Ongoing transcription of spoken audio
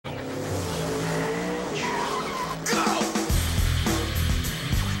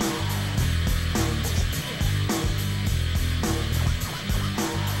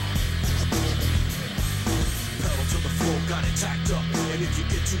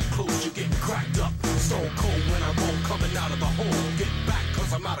too close, you're getting cracked up. Stone cold when I roll, coming out of the hole. Get back,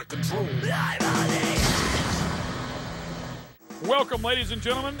 cause I'm out of control. Welcome, ladies and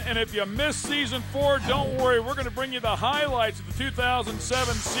gentlemen, and if you missed Season 4, don't worry. We're going to bring you the highlights of the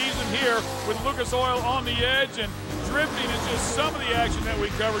 2007 season here with Lucas Oil on the edge, and drifting is just some of the action that we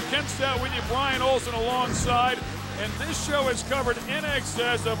covered. Ken Stout with you, Brian Olson alongside, and this show has covered in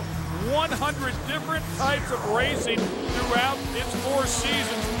excess of 100 different types of racing throughout its 4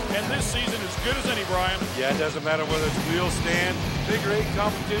 seasons, and this season is good as any, Brian. Yeah, it doesn't matter whether it's wheel stand, figure 8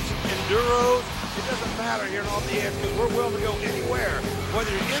 competition, enduros. It doesn't matter here on the edge because we're willing to go anywhere, whether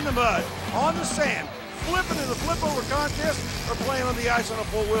you're in the mud, on the sand, flipping in the flip-over contest, or playing on the ice on a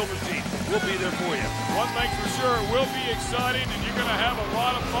full-wheel machine. We'll be there for you. One thing's for sure, it will be exciting, and you're going to have a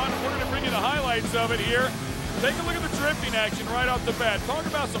lot of fun. We're going to bring you the highlights of it here. Take a look at the drifting action right off the bat. Talk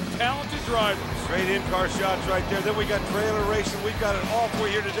about some talented drivers. Great in-car shots right there. Then we got trailer racing. We've got it all for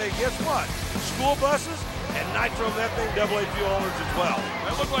you here today. Guess what? School buses and nitromethane AA fuel holders as well.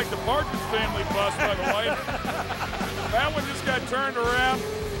 That looked like the Partridge Family bus, by the way. That one just got turned around.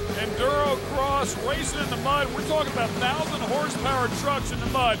 Enduro cross, racing in the mud. We're talking about 1,000 horsepower trucks in the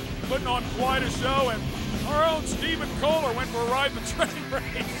mud, putting on quite a show. And our own Stephen Kohler went for a ride in the train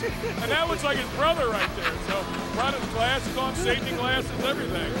race. And that looks like his brother right there. So, brought his glasses on, safety glasses,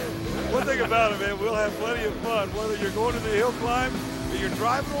 everything. One thing about it, man, we'll have plenty of fun. Whether you're going to the hill climb or you're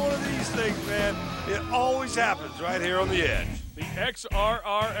driving one of these things, man, it always happens right here on the edge. The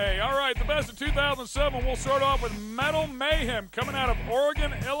XRRA. All right, the best of 2007. We'll start off with Metal Mayhem coming out of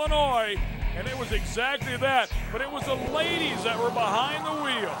Oregon, Illinois. And it was exactly that. But it was the ladies that were behind the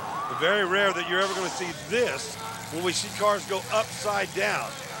wheel. Very rare that you're ever going to see this when we see cars go upside down.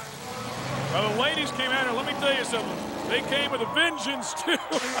 Well, the ladies came out here. Let me tell you something. They came with a vengeance, too.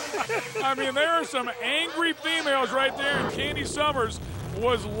 I mean, there are some angry females right there, and Candy Summers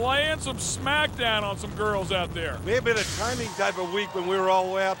was laying some smackdown on some girls out there. May have been a timing type of week when we were all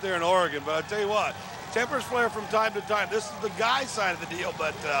the way out there in Oregon, but I'll tell you what, tempers flare from time to time. This is the guy side of the deal,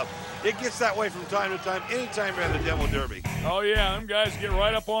 but it gets that way from time to time, anytime you're at the Demo Derby. Oh, yeah, them guys get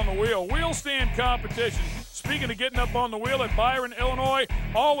right up on the wheel. Wheel stand competition. Speaking of getting up on the wheel at Byron, Illinois,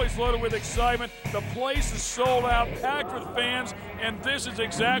 always loaded with excitement. The place is sold out, packed with fans, and this is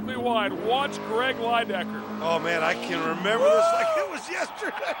exactly why. Watch Greg Lydecker. Oh, man, I can remember this like it was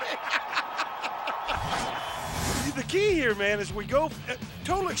yesterday. The key here, man, is we go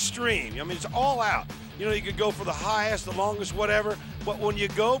total extreme. I mean, it's all out. You know, you could go for the highest, the longest, whatever, but when you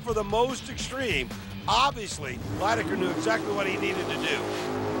go for the most extreme, obviously, Lydecker knew exactly what he needed to do.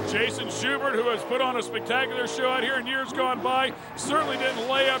 Jason Schubert, who has put on a spectacular show out here in years gone by, certainly didn't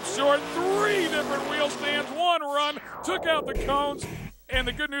lay up short. 3 different wheel stands, 1 run, took out the cones, and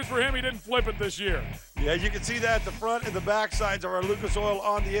the good news for him, he didn't flip it this year. Yeah, you can see that at the front and the back sides of our Lucas Oil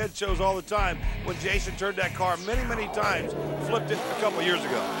On the Edge shows all the time when Jason turned that car many, many times, flipped it a couple years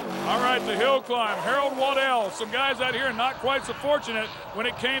ago. All right, the hill climb, Harold Waddell. Some guys out here not quite so fortunate when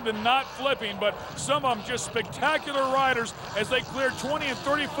it came to not flipping, but some of them just spectacular riders as they cleared 20 and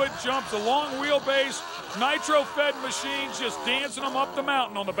 30-foot jumps, a long wheelbase, nitro-fed machines just dancing them up the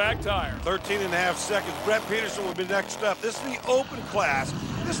mountain on the back tire. 13.5 seconds. Brett Peterson will be next up. This is the open class.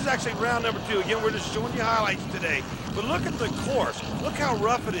 This is actually round number 2. Again, we're just showing you highlights today. But look at the course. Look how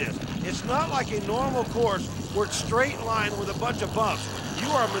rough it is. It's not like a normal course where it's straight line with a bunch of bumps. You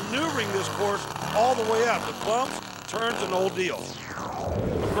are maneuvering this course all the way up. The bumps, turns, and old deals.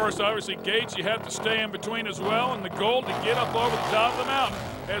 Of course, obviously, gates you have to stay in between as well, and the goal to get up over the top of the mountain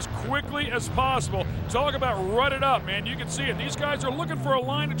as quickly as possible. Talk about rutted up, man. You can see it. These guys are looking for a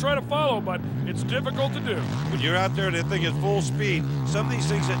line to try to follow, but it's difficult to do. When you're out there and that thing is full speed, some of these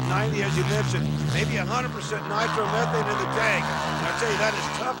things at 90, as you mentioned, maybe 100% nitromethane in the tank. And I tell you, that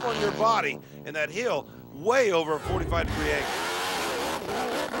is tough on your body, and that hill way over a 45-degree angle.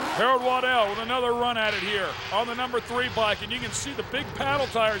 Harold Waddell with another run at it here on the number 3 bike, and you can see the big paddle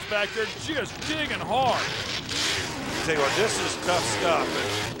tires back there just digging hard. I tell you what, this is tough stuff.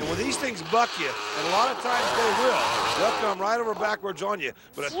 And when these things buck you, and a lot of times they will, they'll come right over backwards on you.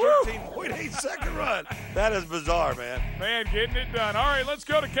 But a 13.8 second run, that is bizarre, man. Man, getting it done. All right, let's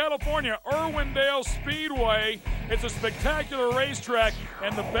go to California, Irwindale Speedway. It's a spectacular racetrack,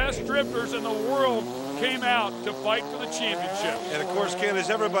 and the best drifters in the world came out to fight for the championship. And of course, Ken, as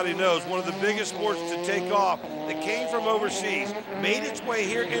everybody knows, one of the biggest sports to take off that came from overseas, made its way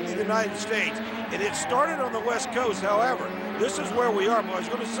here into the United States, and it started on the West Coast. However, this is where we are, but I was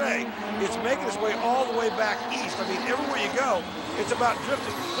going to say, it's making its way all the way back east. I mean, everywhere you go, it's about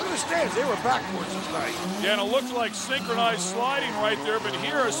drifting. Look at the stands, they were backwards this night. Yeah, and it looks like synchronized sliding right there, but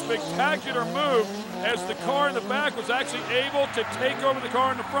here a spectacular move as the car in the back track was actually able to take over the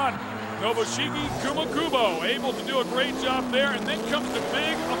car in the front. Nobushiki Kumakubo able to do a great job there, and then comes the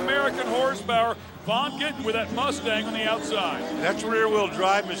big American horsepower, Vaughn Gittin with that Mustang on the outside. That's a rear-wheel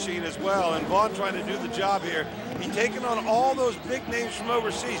drive machine as well, and Vaughn trying to do the job here. He's taking on all those big names from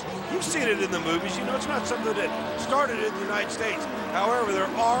overseas. You've seen it in the movies. You know, it's not something that started in the United States. However, there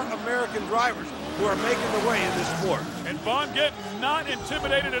are American drivers who are making the way in this sport. And Vaughn Gittin not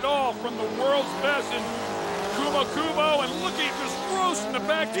intimidated at all from the world's best in Kumakubo, and look, he's just roasting the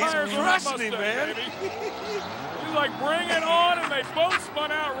back tires on that Mustang, man. baby. He's like, bring it on, and they both spun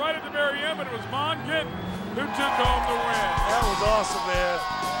out right at the very end, but it was Vaughn Gittin who took home the win. That was awesome, man.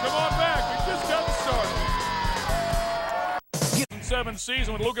 Come on back, we just got started. 7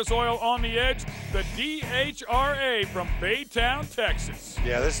 season with Lucas Oil on the edge, the DHRA from Baytown, Texas.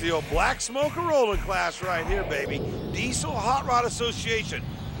 Yeah, this is the old Black Smoker rolling class right here, baby. Diesel Hot Rod Association.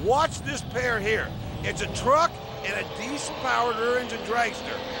 Watch this pair here. It's a truck and a diesel-powered rear-engine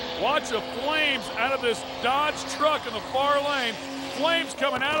dragster. Watch the flames out of this Dodge truck in the far lane. Flames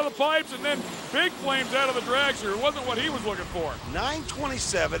coming out of the pipes, and then big flames out of the dragster. It wasn't what he was looking for.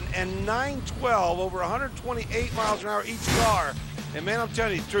 927 and 912, over 128 miles an hour each car. And man, I'm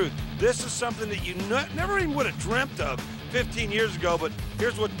telling you the truth, this is something that you never even would have dreamt of 15 years ago, but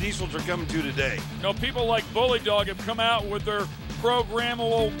here's what diesels are coming to today. You know, people like Bully Dog have come out with their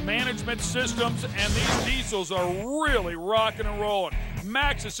programmable management systems, and these diesels are really rocking and rolling.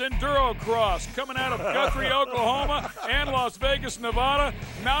 Maxxis Enduro Cross coming out of Guthrie, Oklahoma and Las Vegas, Nevada.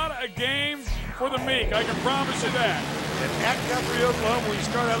 Not a game for the meek, I can promise you that. And at Guthrie, Oklahoma, when you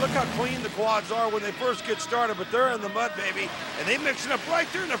start out, look how clean the quads are when they first get started, but they're in the mud, baby, and they mix it up right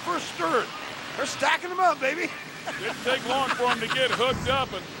there in the first stirring. They're stacking them up, baby. Didn't take long for them to get hooked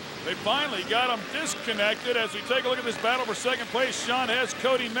up, and they finally got them disconnected. As we take a look at this battle for second place, Sean Hess,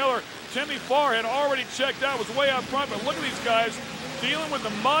 Cody Miller, Timmy Farr had already checked out, was way out front, but look at these guys dealing with the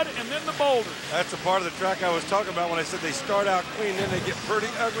mud and then the boulders. That's the part of the track I was talking about when I said they start out clean, then they get pretty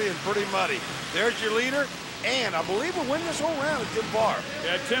ugly and pretty muddy. There's your leader, and I believe will win this whole round is Tim Farr.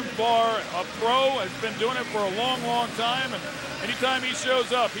 Yeah, Tim Farr, a pro, has been doing it for a long, long time, and anytime he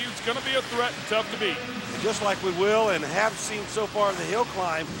shows up, he's going to be a threat and tough to beat. Just like we will and have seen so far in the hill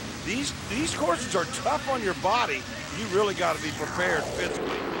climb, these courses are tough on your body. You really got to be prepared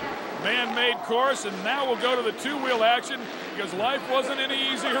physically. Man-made course, and now we'll go to the two-wheel action because life wasn't any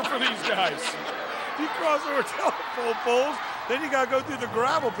easier for these guys. You cross over telephone poles, then you got to go through the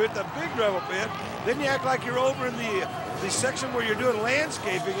gravel pit, the big gravel pit. Then you act like you're over in the section where you're doing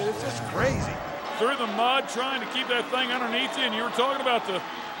landscaping, and it's just crazy. Through the mud, trying to keep that thing underneath you, and you were talking about the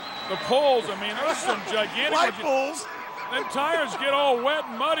poles. I mean, there's some gigantic light poles. Them tires get all wet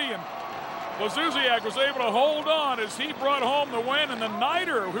and muddy, and Lazuziak was able to hold on as he brought home the win, and the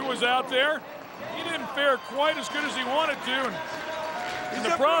Niter, who was out there, he didn't fare quite as good as he wanted to, and in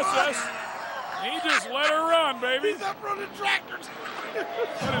the process, he just let her run, baby. He's up running tractors.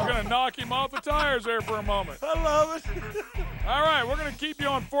 That is going to knock him off the tires there for a moment. I love it. All right, we're going to keep you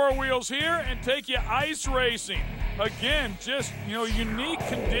on four wheels here and take you ice racing. Again, just, you know, unique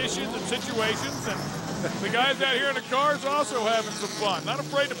conditions and situations, and the guys out here in the cars also having some fun. Not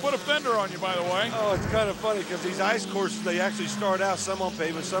afraid to put a fender on you, by the way. Oh, it's kind of funny because these ice courses, they actually start out some on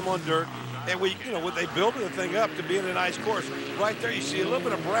pavement, some on dirt. And they build the thing up to being an ice course. Right there, you see a little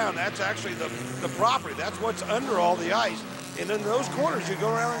bit of brown. That's actually the property. That's what's under all the ice. And in those corners, you go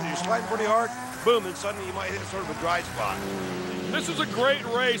around and you're sliding pretty hard, boom, and suddenly you might hit sort of a dry spot. This is a great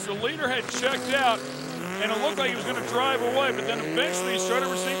race. The leader had checked out, and it looked like he was going to drive away, but then eventually he started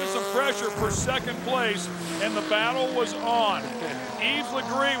receiving some pressure for second place, and the battle was on. Yves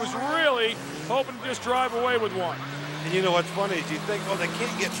Legree was really hoping to just drive away with one. And you know what's funny is you think, oh, they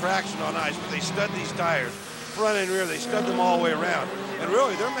can't get traction on ice, but they stud these tires, front and rear, they stud them all the way around. And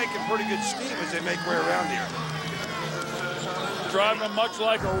really, they're making pretty good steam as they make way around here. Driving them much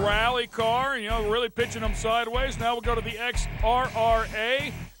like a rally car, you know, really pitching them sideways. Now we'll go to the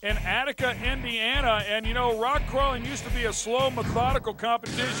XRRA in Attica, Indiana. And, you know, rock crawling used to be a slow, methodical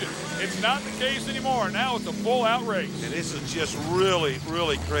competition. It's not the case anymore. Now it's a full-out race. And this is just really,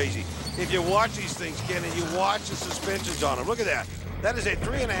 really crazy. If you watch these things, Ken, and you watch the suspensions on them, look at that. That is a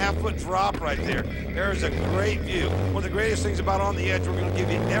 3.5-foot drop right there. There is a great view. One of the greatest things about On the Edge, we're going to give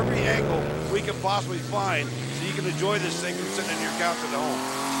you every angle we can possibly find so you can enjoy this thing from sitting in your couch at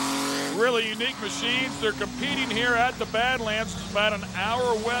home. Really unique machines. They're competing here at the Badlands, about an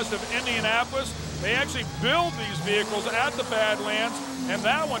hour west of Indianapolis. They actually build these vehicles at the Badlands, and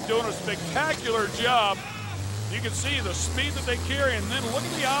that one doing a spectacular job You can see the speed that they carry, and then look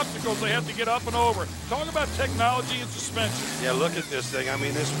at the obstacles they have to get up and over. Talk about technology and suspension. Yeah, look at this thing. I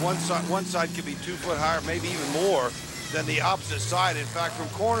mean, this one side could be 2 foot higher, maybe even more than the opposite side. In fact, from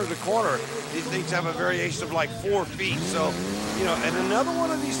corner to corner, these things have a variation of like 4 feet. So, you know, and another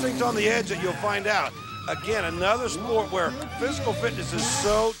one of these things on the edge that you'll find out. Again, another sport where physical fitness is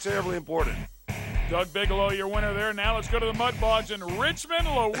so terribly important. Doug Bigelow, your winner there. Now let's go to the Mud Bogs in Richmond,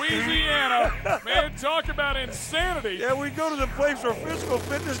 Louisiana. Man, talk about insanity. Yeah, we go to the place where physical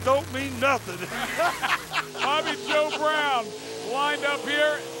fitness don't mean nothing. Bobby Joe Brown lined up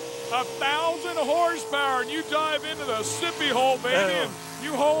here, 1,000 horsepower, and you dive into the sippy hole, baby, and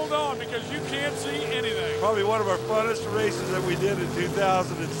you hold on because you can't see anything. Probably one of our funnest races that we did in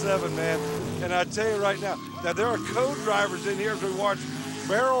 2007, man. And I tell you right now, there are co-drivers in here as we watch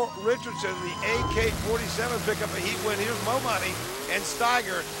Beryl Richardson, the AK-47 pick up a heat win. Here's Mo Money and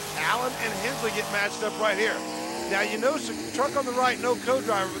Steiger. Allen and Hensley get matched up right here. Now, you notice the truck on the right, no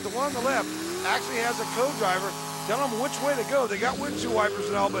co-driver, but the one on the left actually has a co-driver telling them which way to go. They got windshield wipers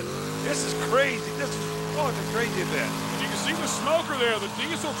and all, but this is crazy. This is, oh, it's a crazy event. You can see the smoker there, the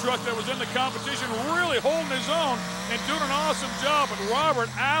diesel truck that was in the competition, really holding his own and doing an awesome job. But Robert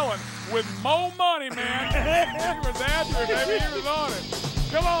Allen with Mo Money, man. He was after it, baby. He was on it.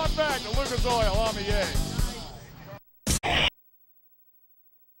 Come on back to Lucas Oil on the edge.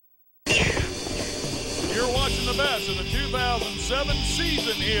 You're watching the best of the 2007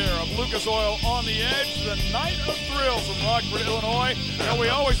 season here of Lucas Oil on the Edge, the night of thrills from Rockford, Illinois. And we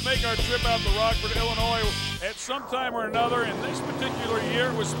always make our trip out to Rockford, Illinois at some time or another. And this particular year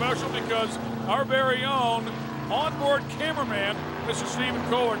it was special because our very own onboard cameraman, Mr. Stephen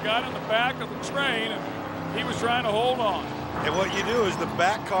Kohler, got in the back of the train and he was trying to hold on. And what you do is the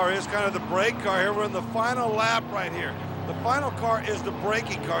back car is kind of the brake car here. We're in the final lap right here. The final car is the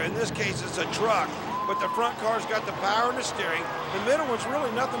braking car. In this case, it's a truck, but the front car's got the power and the steering. The middle one's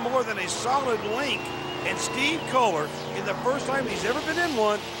really nothing more than a solid link. And Steve Kohler, in the first time he's ever been in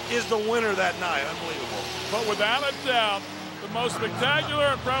one, is the winner that night. Unbelievable. But without a doubt, the most spectacular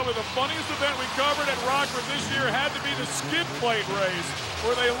and probably the funniest event we covered at Rockford this year had to be the skid plate race,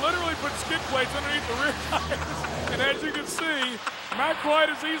 where they literally put skid plates underneath the rear tires. And as you can see, not quite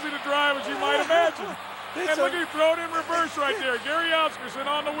as easy to drive as you might imagine. And look, he threw it in reverse right there. Gary Oscarson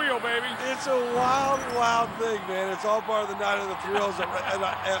on the wheel, baby. It's a wild, wild thing, man. It's all part of the night of the thrills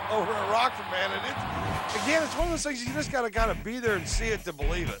over at Rockford, man. And it's, again, it's one of those things you just got to kind of be there and see it to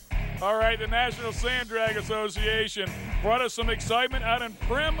believe it. All right, the National Sand Drag Association brought us some excitement out in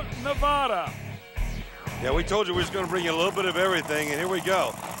Primm, Nevada. Yeah, we told you we was going to bring you a little bit of everything, and here we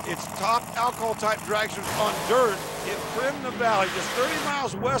go. It's top alcohol-type dragsters on dirt in Primm, Nevada, just 30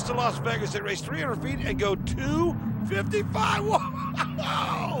 miles west of Las Vegas. They race 300 feet and go 255.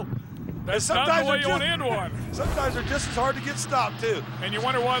 Whoa! That's not the way you want to end one. Sometimes they're just as hard to get stopped, too. And you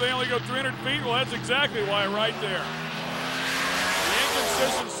wonder why they only go 300 feet? Well, that's exactly why right there. The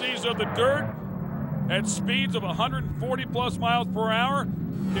inconsistencies of the dirt at speeds of 140-plus miles per hour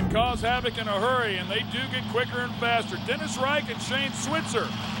can cause havoc in a hurry, and they do get quicker and faster. Dennis Reich and Shane Switzer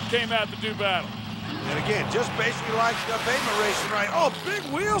came out to do battle. And again, just basically like the pavement racing, right? Oh, big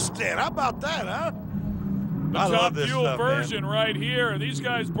wheel stand. How about that, huh? The top fuel version right here. These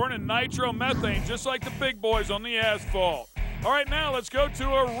guys burning nitromethane just like the big boys on the asphalt. All right, now let's go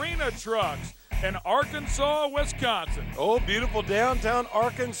to Arena Trucks in Arkansas, Wisconsin. Oh, beautiful downtown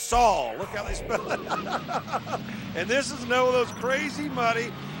Arkansas. Look how they spell it. And this is one of those crazy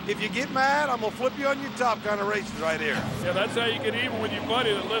muddy, if you get mad, I'm going to flip you on your top kind of races right here. Yeah, that's how you get even with your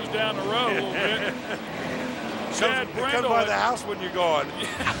buddy that lives down the road a little bit. Chad Brendel. Come by the house when you're gone.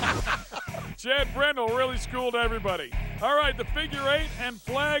 Chad Brendel really schooled everybody. All right, the figure 8 and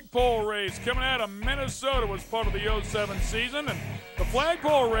flagpole race coming out of Minnesota was part of the 07 season, and the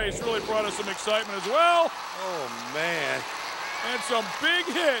flagpole race really brought us some excitement as well. Oh, man. And some big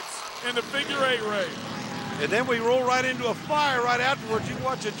hits in the figure 8 race. And then we roll right into a fire right afterwards. You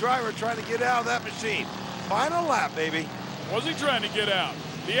watch a driver trying to get out of that machine. Final lap, baby. Was he trying to get out?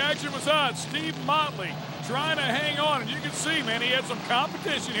 The action was on. Steve Motley trying to hang on, and you can see, man, he had some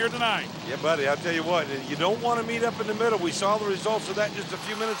competition here tonight. Yeah, buddy, I'll tell you what, you don't want to meet up in the middle. We saw the results of that just a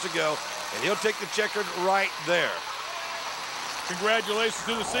few minutes ago, and he'll take the checkered right there. Congratulations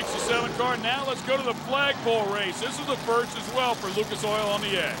to the 67 car. Now let's go to the flagpole race. This is the first as well for Lucas Oil on the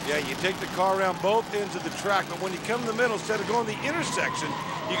Edge. Yeah, you take the car around both ends of the track, but when you come in the middle, instead of going the intersection,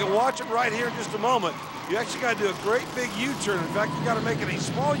 you can watch it right here in just a moment. You actually got to do a great big U-turn. In fact, you got to make it a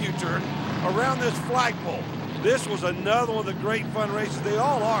small U-turn around this flagpole. This was another one of the great fun races. They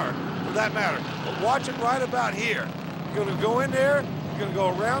all are, for that matter. But watch it right about here. You're going to go in there, you're going to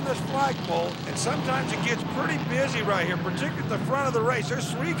go around this flagpole, and sometimes it gets pretty busy right here, particularly at the front of the race.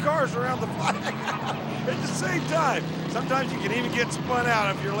 There's 3 cars around the flag at the same time. Sometimes you can even get spun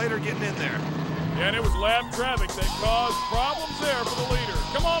out if you're later getting in there. Yeah, and it was lap traffic that caused problems there for the leader.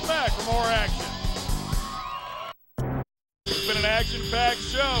 Come on back for more action. It's been an action-packed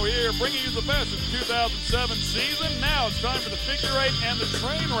show here, bringing you the best of the 2007 season. Now it's time for the figure 8 and the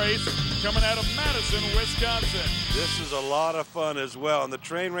train race coming out of Madison, Wisconsin. This is a lot of fun as well. And the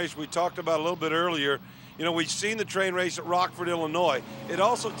train race we talked about a little bit earlier, you know, we've seen the train race at Rockford, Illinois. It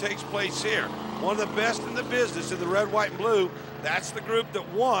also takes place here. One of the best in the business in the red, white, and blue. That's the group that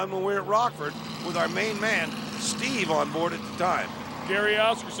won when we were at Rockford with our main man, Steve, on board at the time. Gary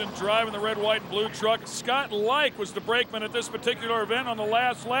Oscarson driving the red, white, and blue truck. Scott Like was the brakeman at this particular event on the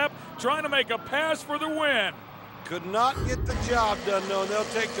last lap, trying to make a pass for the win. Could not get the job done, though, and they'll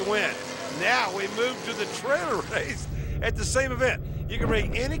take the win. Now we move to the trailer race at the same event. You can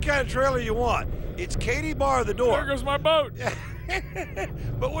bring any kind of trailer you want. It's Katie bar the door. There goes my boat.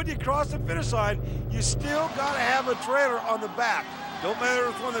 But when you cross the finish line, you still got to have a trailer on the back. Don't matter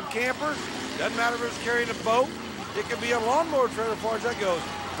if it's one of them campers. Doesn't matter if it's carrying a boat. It can be a lawnmower trailer as far as that goes.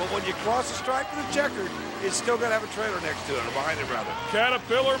 But when you cross the stripe of the checkered, it's still got to have a trailer next to it, or behind it, rather.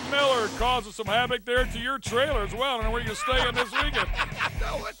 Caterpillar Miller causing some havoc there to your trailer as well. I don't know where you're going to stay in this weekend.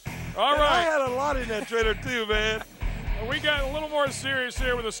 All right. I had a lot in that trailer, too, man. We got a little more serious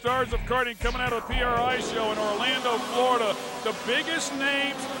here with the Stars of Karting coming out of the PRI show in Orlando, Florida. The biggest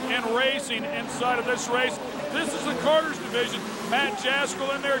names in racing inside of this race. This is the Carters division. Matt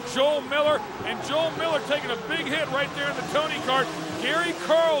Jaskell in there, Joel Miller, and Joel Miller taking a big hit right there in the Tony kart. Gary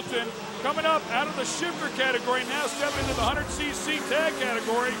Carlton coming up out of the shifter category, now stepping into the 100cc tag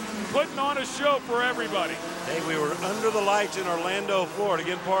category, putting on a show for everybody. Hey, we were under the lights in Orlando, Florida,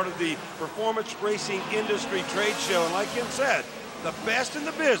 again, part of the Performance Racing Industry Trade Show. And like Ken said, the best in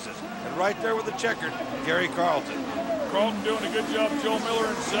the business. And right there with the checkered, Gary Carlton. Carlton doing a good job. Joel Miller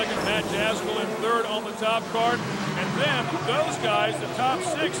in second, Matt Jaskell in third on the top card. And then those guys, the top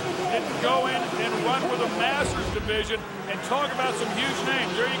 6, didn't go in and run for the Masters division and talk about some huge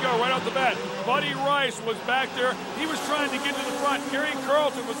names. There you go, right off the bat. Buddy Rice was back there. He was trying to get to the front. Gary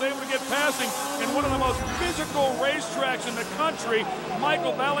Carlton was able to get passing in one of the most physical racetracks in the country.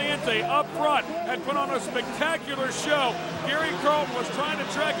 Michael Valiente up front had put on a spectacular show. Gary Carlton was trying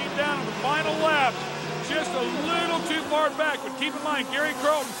to track him down in the final lap. Just a little too far back, but keep in mind, Gary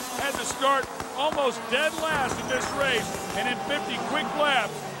Carlton had to start almost dead last in this race, and in 50 quick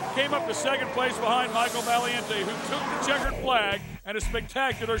laps, came up to second place behind Michael Valiente, who took the checkered flag and a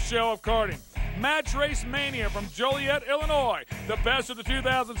spectacular show of karting. Match Race Mania from Joliet, Illinois. The best of the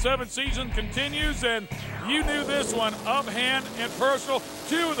 2007 season continues, and you knew this one up hand and personal.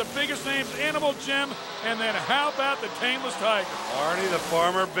 2 of the biggest names, Animal Jim, and then how about the Tameless Tiger? Arnie the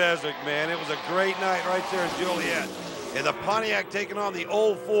Farmer Beswick, man. It was a great night right there in Joliet. And the Pontiac taking on the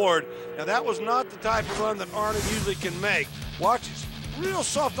old Ford. Now, that was not the type of run that Arnie usually can make. Watch, it's real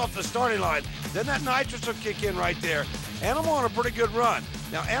soft off the starting line. Then that nitrous will kick in right there. Animal on a pretty good run.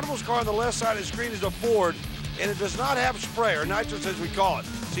 Now, Animal's car on the left side of the screen is a Ford, and it does not have spray, or nitrous as we call it.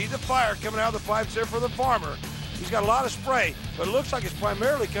 See the fire coming out of the pipes there for the farmer. He's got a lot of spray, but it looks like it's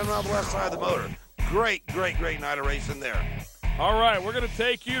primarily coming out of the left side of the motor. Great, great, great night of racing there. All right, we're going to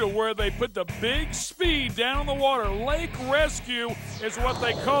take you to where they put the big speed down on the water. Lake Rescue is what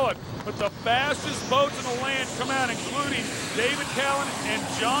they call it. But the fastest boats in the land come out, including David Callan and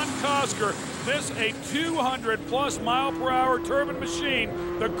John Kosker. This a 200-plus mile-per-hour turbine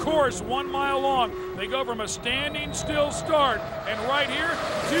machine. The course 1 mile long. They go from a standing still start, and right here,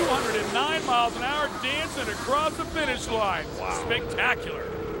 209 miles an hour dancing across the finish line. Wow. Spectacular.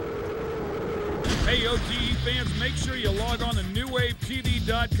 Hey, OTE fans, make sure you log on to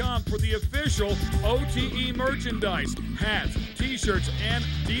NewWaveTV.com for the official OTE merchandise. Hats, T-shirts, and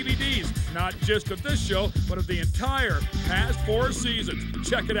DVDs. Not just of this show, but of the entire past 4 seasons.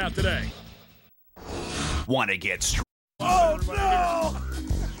 Check it out today. Want to get Oh, no!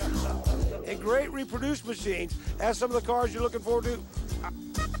 And great reproduce machines. That's some of the cars you're looking forward to.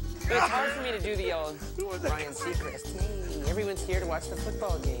 It's hard for me to do the old Ryan Seacrest. Hey, everyone's here to watch the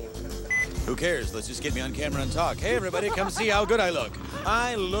football game. Who cares? Let's just get me on camera and talk. Hey, everybody, come see how good I look.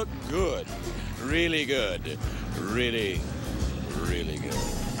 I look good. Really good. Really, really good.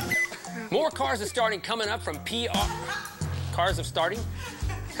 More cars are starting coming up from PR. Cars are starting?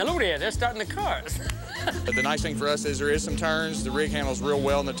 Hello there, they're starting the cars. The nice thing for us is there is some turns. The rig handles real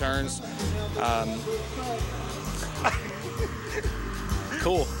well in the turns.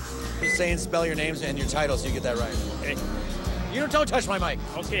 Cool. Just saying, spell your names and your title so you get that right. You don't touch my mic.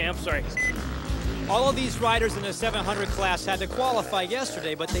 Okay, I'm sorry. All of these riders in the 700 class had to qualify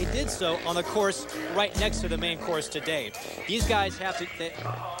yesterday, but they did so on the course right next to the main course today. These guys have to...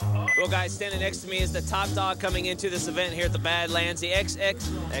 Well, guys, standing next to me is the top dog coming into this event here at the Badlands, the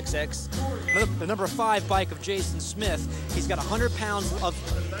XX. The number 5 bike of Jason Smith. He's got 100 pounds of...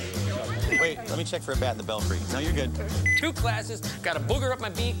 Wait, let me check for a bat in the belfry. No, you're good. 2 classes, got a booger up my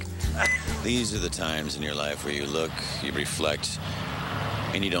beak. These are the times in your life where you look, you reflect,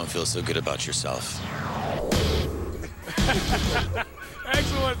 and you don't feel so good about yourself.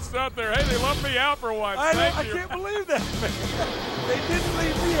 Excellent stuff there. Hey, they left me out for once. I Thank you. can't believe that, man. They didn't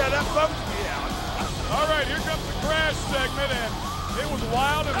leave me out. That bums me out. All right, here comes the crash segment, and it was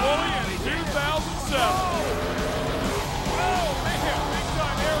wild and woolly in 2007. Oh, man, big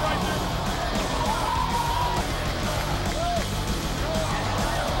time air right there.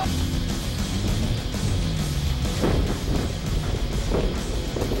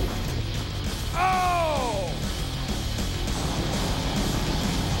 Oh!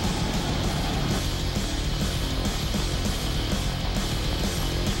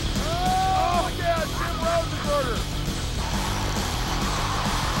 Oh, yeah, Jim Rosenberger.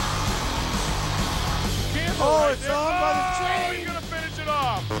 Oh, it's on by the chain. He's going to finish it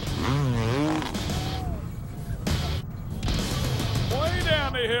off. Way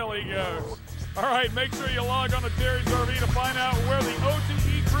down the hill he goes. All right, make sure you log on to Terry's RV to find out where the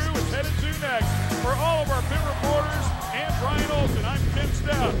OTE crew is headed to next. For all of our pit reporters and Brian Olsen, I'm Ken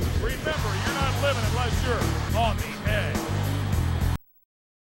Stout. Remember, you're not living unless you're on the edge.